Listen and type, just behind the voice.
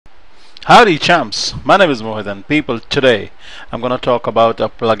Howdy champs, my name is Mohit and people, today I'm going to talk about a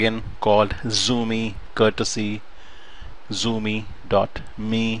plugin called Zoomy courtesy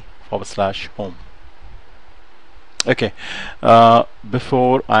zoomy.me/home. Okay,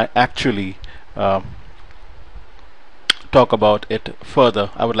 before I actually talk about it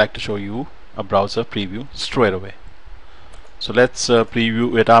further, I would like to show you a browser preview straight away. So let's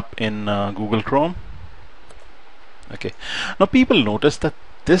preview it up in Google Chrome. Okay, now people notice that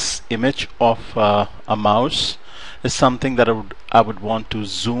this image of a mouse is something that I would want to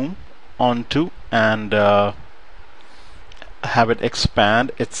zoom onto and have it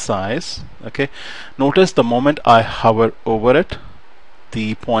expand its size. Okay, notice the moment I hover over it,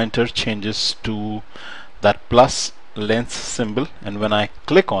 the pointer changes to that plus lens symbol, and when I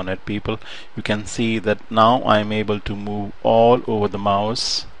click on it, people, you can see that now I'm able to move all over the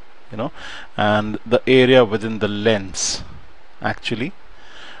mouse, and the area within the lens actually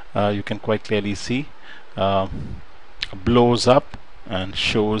you can quite clearly see blows up and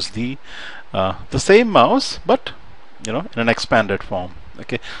shows the same mouse, but in an expanded form.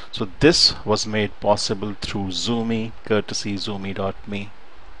 Okay, so this was made possible through Zoomy courtesy zoomy.me.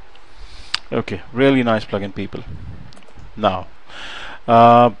 Okay, really nice plugin, people. Now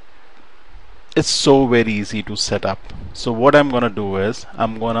it's so very easy to set up. So what I'm gonna do is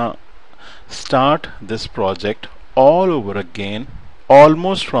I'm gonna start this project all over again,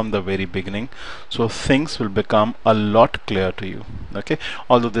 almost from the very beginning, so things will become a lot clearer to you. Okay,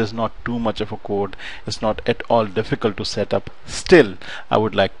 although there's not too much of a code, it's not at all difficult to set up, still I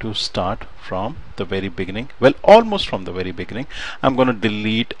would like to start from the very beginning. Well, almost from the very beginning. I'm going to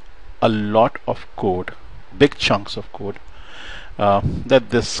delete a lot of code, big chunks of code. Let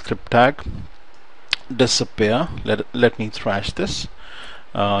this script tag disappear. Let me thrash this.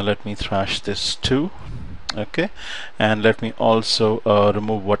 Let me thrash this too. Okay, and let me also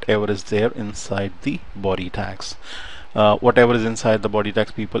remove whatever is there inside the body tags. Whatever is inside the body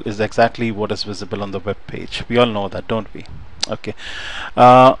tags, people, is exactly what is visible on the web page. We all know that, don't we? Okay,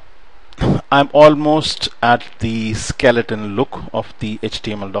 I'm almost at the skeleton look of the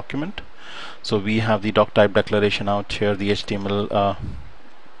HTML document. So we have the doc type declaration out here, the HTML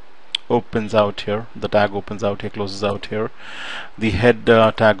opens out here, the tag opens out here, closes out here, the head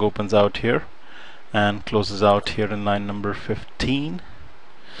tag opens out here and closes out here in line number 15.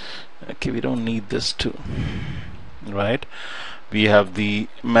 Okay, we don't need this too, right? We have the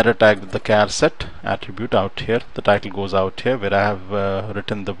meta tag with the char set attribute out here. The title goes out here where I have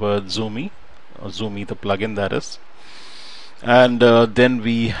written the word Zoomy, or Zoomy the plugin, that is. And then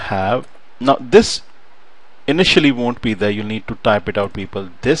we have, now this initially won't be there, you'll need to type it out, people.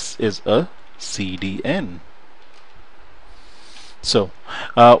 This is a CDN. So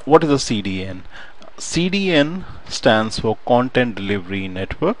what is a CDN? CDN stands for Content Delivery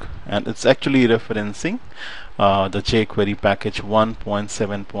Network, and it's actually referencing the jQuery package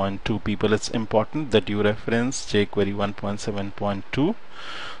 1.7.2. people, it's important that you reference jQuery 1.7.2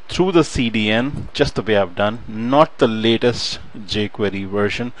 through the CDN, just the way I've done, not the latest jQuery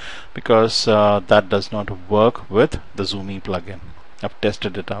version, because that does not work with the Zoomy plugin. I've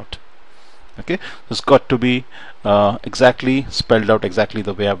tested it out. Okay, so it's got to be exactly spelled out exactly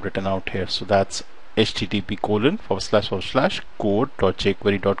the way I've written out here. So that's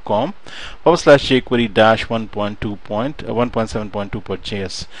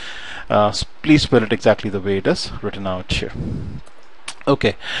http://code.jquery.com/jQuery-1.7.2.js. Please spell it exactly the way it is written out here.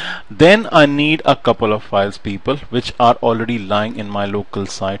 Okay, then I need a couple of files, people, which are already lying in my local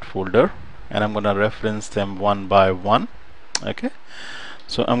site folder, and I'm gonna reference them one by one. Okay,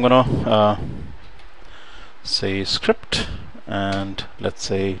 so I'm gonna say script, and let's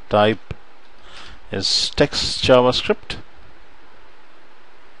say type is text JavaScript,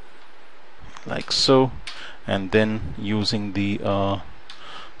 like so, and then using the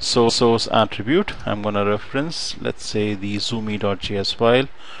source attribute, I'm gonna reference, let's say, the zoomy.js file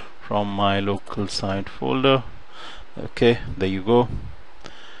from my local site folder. Okay, there you go.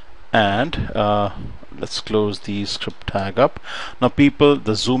 And let's close the script tag up. Now, people,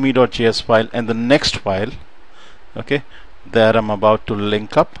 the zoomy.js file and the next file, okay, that I'm about to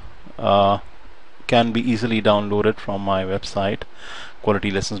link up, can be easily downloaded from my website,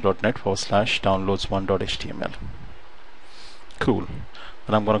 qualitylessons.net/downloads1.html. Cool.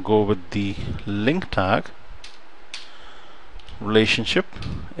 And I'm going to go with the link tag. Relationship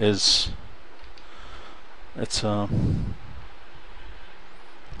is, it's a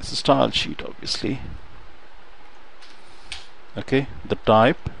style sheet, obviously. Okay, the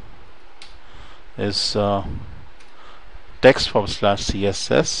type is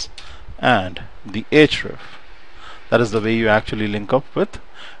text/CSS, and the href, that is the way you actually link up with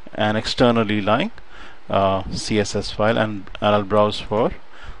an externally lying CSS file, and I'll browse for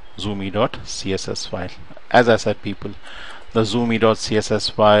zoomy.css file. As I said, people, the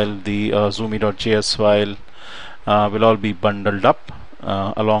zoomy.css file, the zoomy.js file will all be bundled up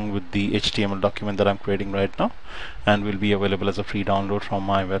along with the HTML document that I'm creating right now, and will be available as a free download from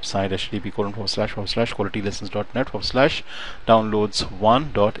my website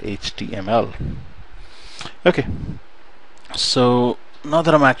http://qualitylicense.net/downloads1.html. Okay, so now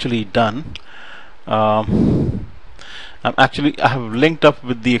that I'm actually done, I have linked up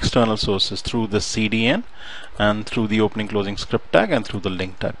with the external sources through the CDN and through the opening closing script tag and through the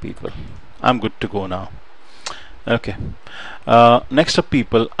link tag, people. I'm good to go now. Okay, next up,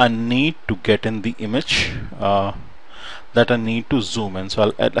 people, I need to get in the image that I need to zoom in.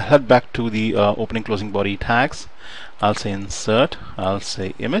 So I'll head back to the opening closing body tags. I'll say insert, I'll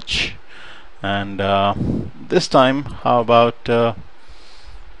say image, and this time how about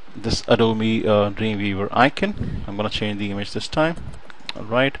this Adobe Dreamweaver icon. I'm gonna change the image this time.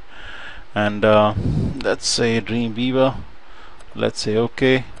 Alright, and let's say Dreamweaver, let's say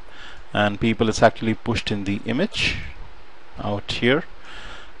OK, and people, it's actually pushed in the image out here.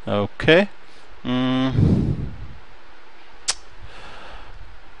 Okay,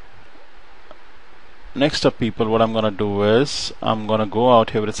 next up, people, what I'm gonna do is I'm gonna go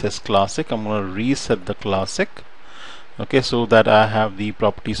out here where it says classic. I'm gonna reset the classic. Okay, so that I have the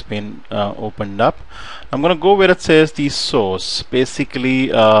properties pane opened up. I'm gonna go where it says the source, basically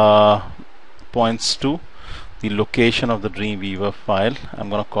points to the location of the Dreamweaver file. I'm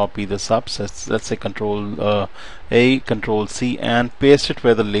gonna copy this up, so let's say Control A, Control C, and paste it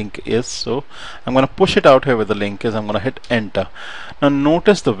where the link is. So I'm gonna push it out here where the link is. I'm gonna hit enter. Now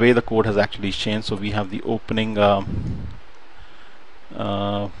notice the way the code has actually changed. So we have the opening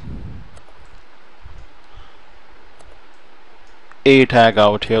A tag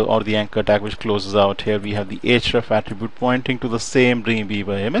out here, or the anchor tag which closes out here. We have the href attribute pointing to the same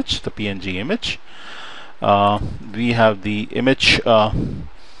Dreamweaver image, the PNG image. We have the image going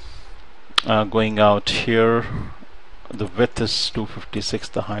out here. The width is 256,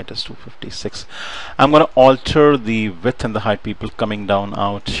 the height is 256. I'm going to alter the width and the height, people, coming down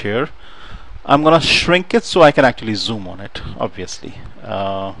out here. I'm going to shrink it so I can actually zoom on it, obviously.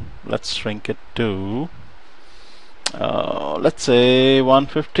 Let's shrink it to let's say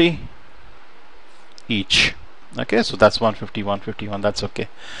 150 each. Okay, so that's 150, 151. That's okay.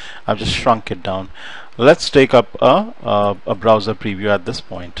 I've just shrunk it down. Let's take up a browser preview at this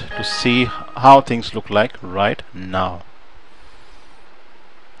point to see how things look like right now.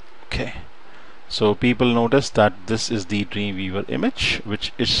 Okay, so people, notice that this is the Dreamweaver image,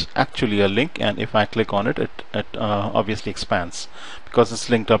 which is actually a link, and if I click on it, it obviously expands because it's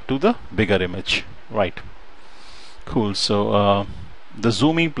linked up to the bigger image, right? Cool. So the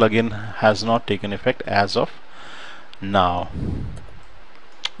Zoomy plugin has not taken effect as of now.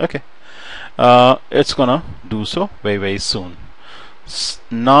 Okay, it's gonna do so very soon.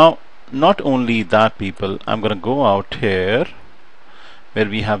 Now, not only that, people, I'm gonna go out here where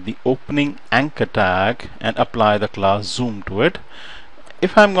we have the opening anchor tag and apply the class zoom to it.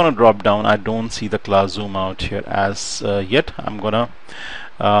 If I'm gonna drop down, I don't see the class zoom out here as yet. I'm gonna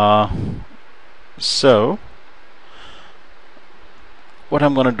so what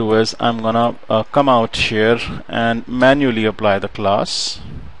I'm gonna do is I'm gonna come out here and manually apply the class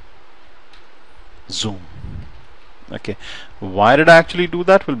zoom. Okay, why did I actually do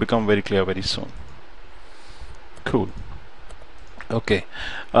that will become very clear very soon. Cool. Okay,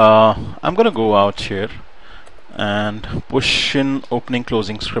 I'm gonna go out here and push in opening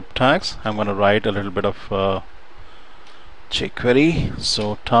closing script tags. I'm gonna write a little bit of jQuery.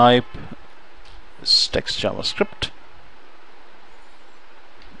 So type is text JavaScript,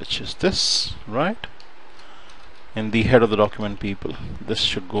 which is this, right, in the head of the document, people. This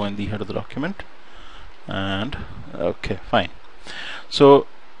should go in the head of the document. And okay, fine. So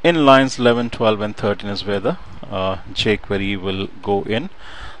in lines 11, 12 and 13 is where the jQuery will go in.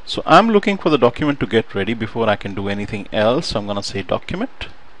 So I'm looking for the document to get ready before I can do anything else. So I'm gonna say document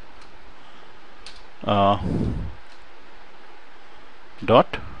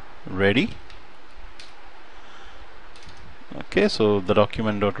dot ready. Okay, so the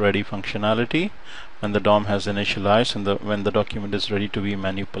document.ready functionality, when the DOM has initialized and when the document is ready to be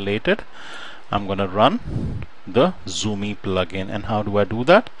manipulated, I'm going to run the Zoomy plugin. And how do I do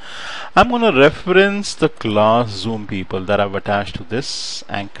that? I'm going to reference the class zoom, people, that I've attached to this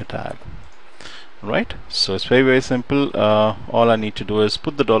anchor tag. Right? So it's very simple. All I need to do is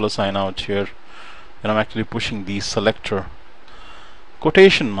put the $ out here, and I'm actually pushing the selector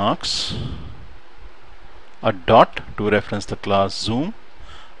quotation marks, a dot to reference the class zoom,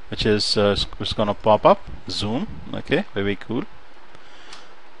 which is it's gonna pop up zoom. Okay, very cool.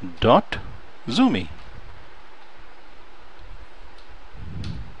 Dot zoomy.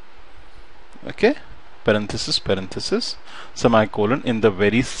 Okay, parenthesis parenthesis semicolon in the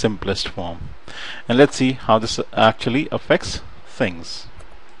very simplest form. And let's see how this actually affects things.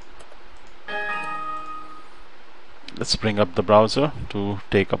 Let's bring up the browser to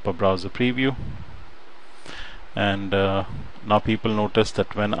take up a browser preview. And now people notice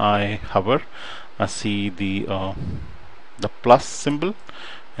that when I hover, I see the plus symbol,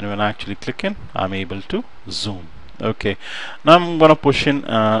 and when I actually click in, I'm able to zoom. Okay, now I'm gonna push in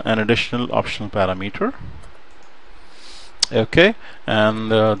an additional optional parameter. Okay,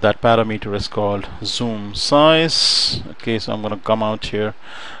 and that parameter is called zoom size. Okay, so I'm gonna come out here.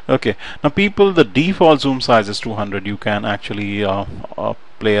 Okay, now people, the default zoom size is 200. You can actually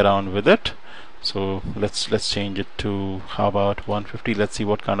play around with it. So let's change it to, how about 150? Let's see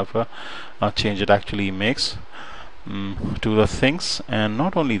what kind of a change it actually makes to the things. And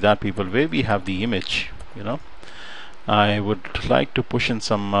not only that, people, where we have the image, you know, I would like to push in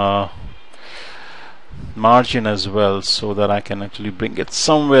some margin as well, so that I can actually bring it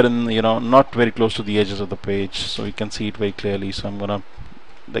somewhere in, you know, not very close to the edges of the page, so you can see it very clearly. So I'm gonna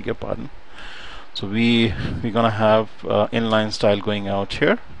beg your pardon. So we're gonna have inline style going out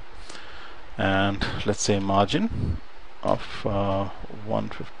here, and let's say margin of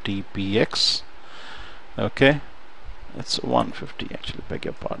 150 px. Okay, it's 150, actually, beg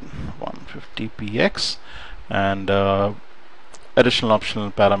your pardon, 150 px, and additional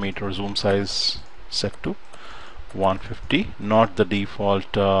optional parameter zoom size set to 150, not the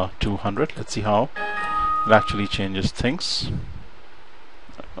default 200. Let's see how it actually changes things.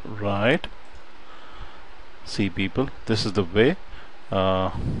 Right, see people, this is the way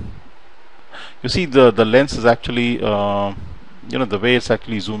you see the lens is actually you know, the way it's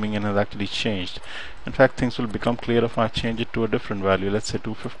actually zooming in has actually changed. In fact, things will become clear if I change it to a different value. Let's say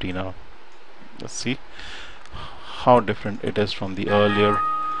 250 now. Let's see how different it is from the earlier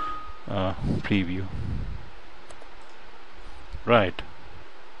preview. Right.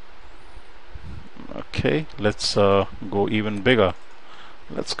 Okay, let's go even bigger.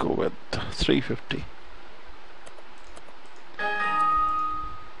 Let's go with 350.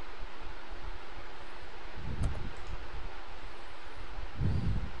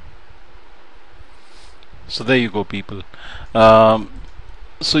 So there you go, people.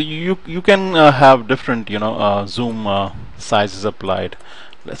 So you can have different, you know, zoom sizes applied.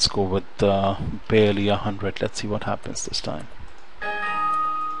 Let's go with barely 100. Let's see what happens this time.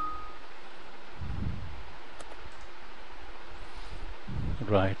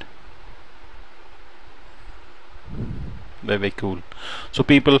 Right. Very cool. So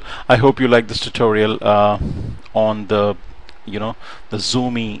people, I hope you like this tutorial on the, you know, the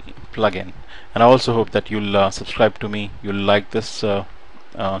Zoomy plugin, and I also hope that you'll subscribe to me, you'll like this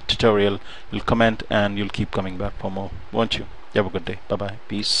tutorial, you'll comment, and you'll keep coming back for more, won't you? You have a good day. Bye bye.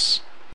 Peace.